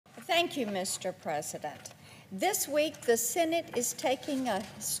Thank you, Mr. President. This week, the Senate is taking a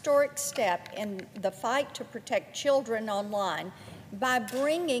historic step in the fight to protect children online by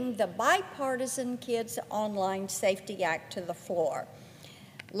bringing the bipartisan Kids Online Safety Act to the floor.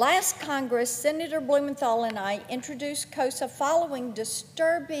 Last Congress, Senator Blumenthal and I introduced KOSA following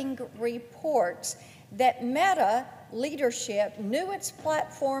disturbing reports that Meta leadership knew its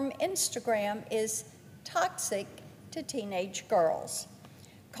platform, Instagram, is toxic to teenage girls,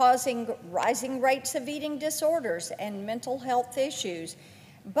 causing rising rates of eating disorders and mental health issues.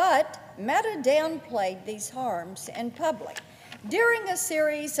 But Meta downplayed these harms in public. During a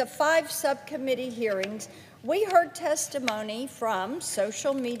series of 5 subcommittee hearings, we heard testimony from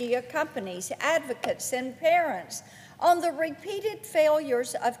social media companies, advocates, and parents on the repeated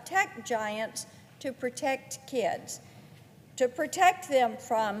failures of tech giants to protect kids, to protect them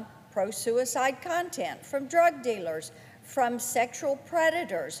from pro-suicide content, from drug dealers, from sexual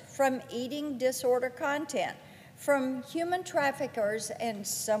predators, from eating disorder content, from human traffickers, and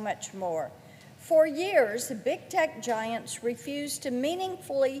so much more. For years, big tech giants refused to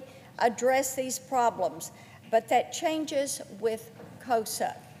meaningfully address these problems, but that changes with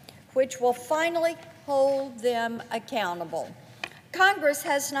KOSA, which will finally hold them accountable. Congress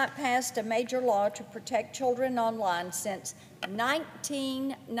has not passed a major law to protect children online since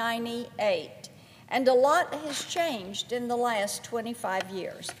 1998, and a lot has changed in the last 25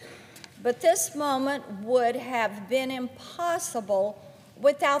 years. But this moment would have been impossible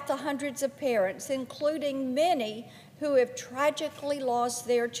without the hundreds of parents, including many who have tragically lost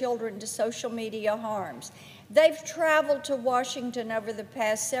their children to social media harms. They've traveled to Washington over the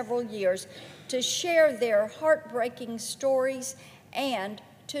past several years to share their heartbreaking stories and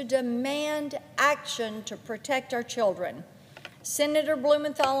to demand action to protect our children. Senator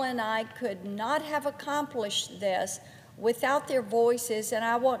Blumenthal and I could not have accomplished this without their voices, and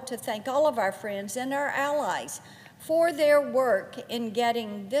I want to thank all of our friends and our allies for their work in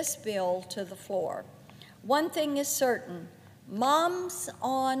getting this bill to the floor. One thing is certain, moms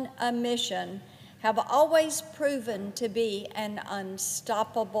on a mission have always proven to be an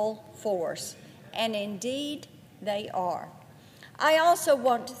unstoppable force, and indeed they are. I also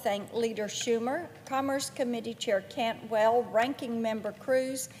want to thank Leader Schumer, Commerce Committee Chair Cantwell, Ranking Member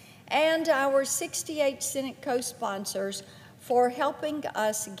Cruz, and our 68 Senate co-sponsors for helping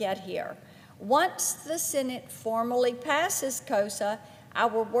us get here. Once the Senate formally passes KOSA,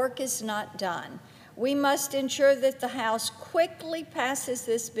 our work is not done. We must ensure that the House quickly passes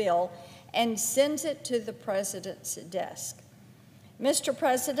this bill and sends it to the President's desk. Mr.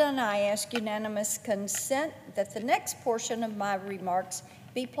 President, I ask unanimous consent that the next portion of my remarks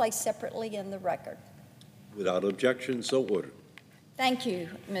be placed separately in the record. Without objection, so ordered. Thank you,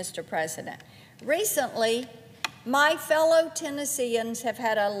 Mr. President. Recently, my fellow Tennesseans have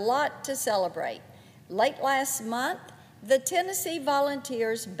had a lot to celebrate. Late last month, the Tennessee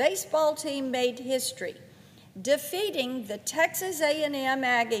Volunteers baseball team made history, defeating the Texas A&M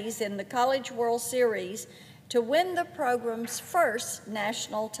Aggies in the College World Series to win the program's first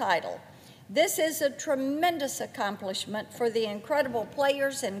national title. This is a tremendous accomplishment for the incredible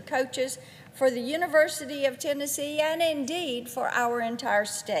players and coaches, for the University of Tennessee, and indeed for our entire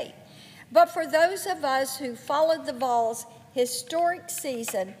state. But for those of us who followed the Vols' historic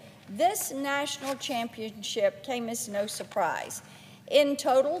season, this national championship came as no surprise. In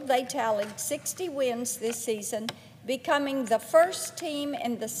total, they tallied 60 wins this season, becoming the first team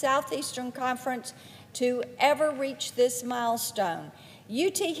in the Southeastern Conference to ever reach this milestone.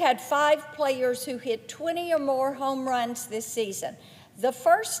 UT had 5 players who hit 20 or more home runs this season, the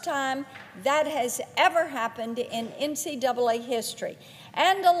first time that has ever happened in NCAA history.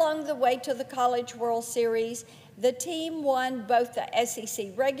 And along the way to the College World Series, the team won both the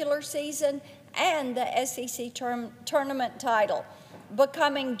SEC regular season and the SEC tournament title,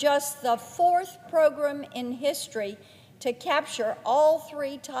 becoming just the 4th program in history to capture all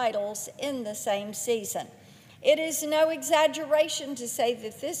 3 titles in the same season. It is no exaggeration to say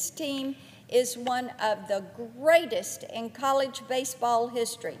that this team is one of the greatest in college baseball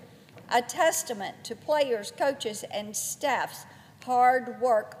history, a testament to players, coaches, and staff's hard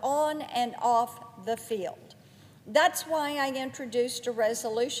work on and off the field. That's why I introduced a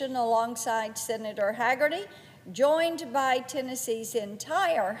resolution alongside Senator Hagerty, joined by Tennessee's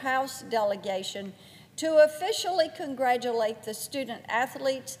entire House delegation, to officially congratulate the student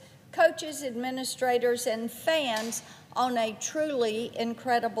athletes, coaches, administrators, and fans on a truly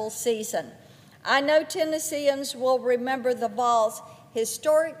incredible season. I know Tennesseans will remember the Vols'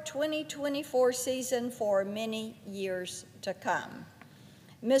 historic 2024 season for many years to come.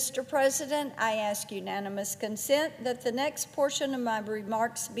 Mr. President, I ask unanimous consent that the next portion of my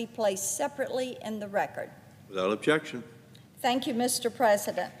remarks be placed separately in the record. Without objection. Thank you, Mr.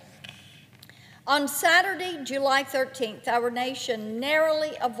 President. On Saturday, July 13th, our nation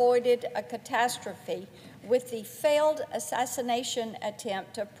narrowly avoided a catastrophe with the failed assassination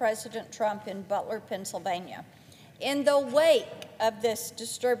attempt of President Trump in Butler, Pennsylvania. In the wake of this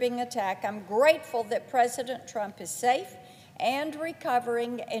disturbing attack, I'm grateful that President Trump is safe and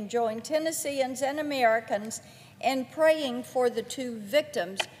recovering, and join Tennesseans and Americans in praying for the two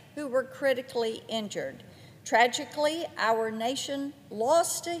victims who were critically injured. Tragically, our nation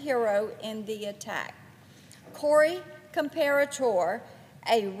lost a hero in the attack. Corey Comparator,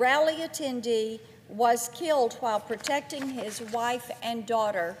 a rally attendee, was killed while protecting his wife and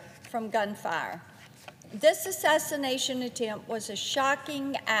daughter from gunfire. This assassination attempt was a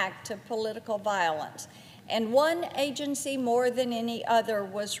shocking act of political violence, and one agency more than any other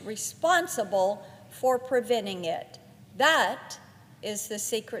was responsible for preventing it. That is the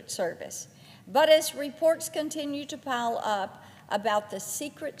Secret Service. But as reports continue to pile up about the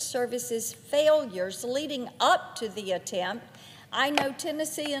Secret Service's failures leading up to the attempt, I know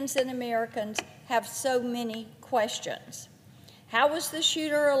Tennesseans and Americans have so many questions. How was the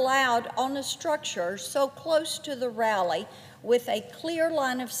shooter allowed on a structure so close to the rally with a clear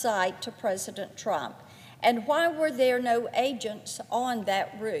line of sight to President Trump? And why were there no agents on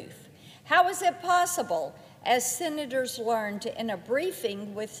that roof? How is it possible, as senators learned in a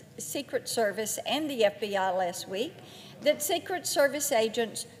briefing with Secret Service and the FBI last week, that Secret Service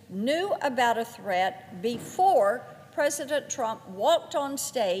agents knew about a threat before President Trump walked on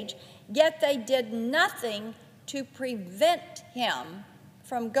stage, yet they did nothing to prevent him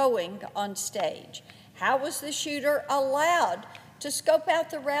from going on stage? How was the shooter allowed to scope out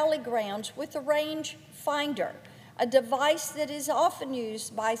the rally grounds with a range finder, a device that is often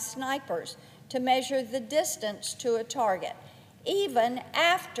used by snipers to measure the distance to a target, even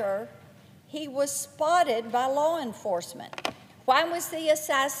after he was spotted by law enforcement? Why was the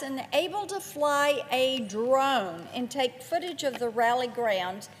assassin able to fly a drone and take footage of the rally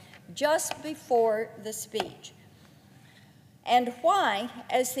grounds just before the speech? And why,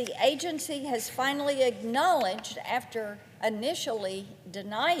 as the agency has finally acknowledged after initially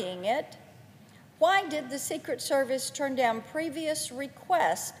denying it, why did the Secret Service turn down previous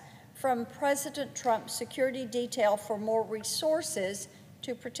requests from President Trump's security detail for more resources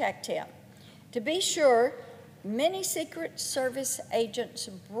to protect him? To be sure, many Secret Service agents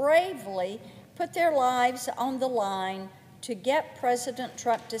bravely put their lives on the line to get President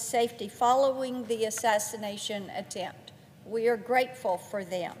Trump to safety following the assassination attempt. We are grateful for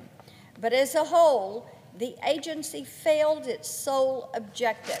them. But as a whole, the agency failed its sole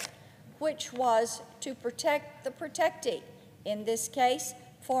objective, which was to protect the protectee, in this case,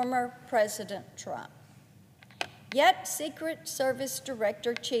 former President Trump. Yet Secret Service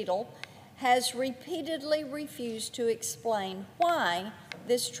Director Cheadle has repeatedly refused to explain why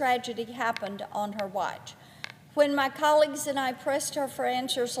this tragedy happened on her watch. When my colleagues and I pressed her for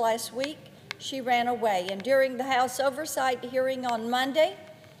answers last week, she ran away, and during the House Oversight hearing on Monday,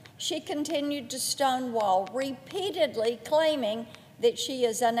 she continued to stonewall, repeatedly claiming that she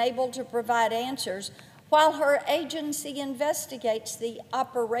is unable to provide answers while her agency investigates the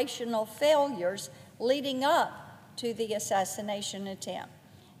operational failures leading up to the assassination attempt.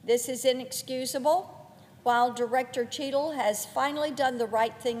 This is inexcusable. While Director Cheadle has finally done the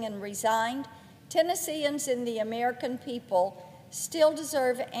right thing and resigned, Tennesseans and the American people still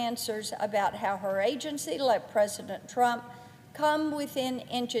deserve answers about how her agency let President Trump come within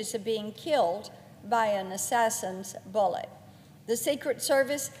inches of being killed by an assassin's bullet. The Secret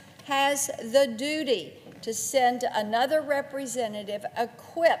Service has the duty to send another representative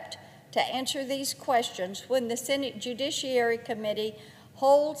equipped to answer these questions when the Senate Judiciary Committee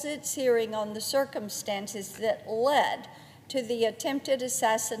holds its hearing on the circumstances that led to the attempted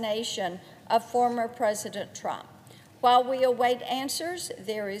assassination of former President Trump. While we await answers,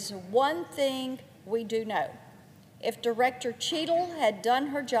 there is one thing we do know. If Director Cheadle had done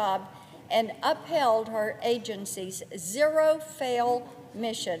her job and upheld her agency's zero-fail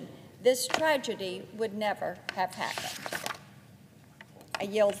mission, this tragedy would never have happened. I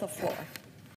yield the floor.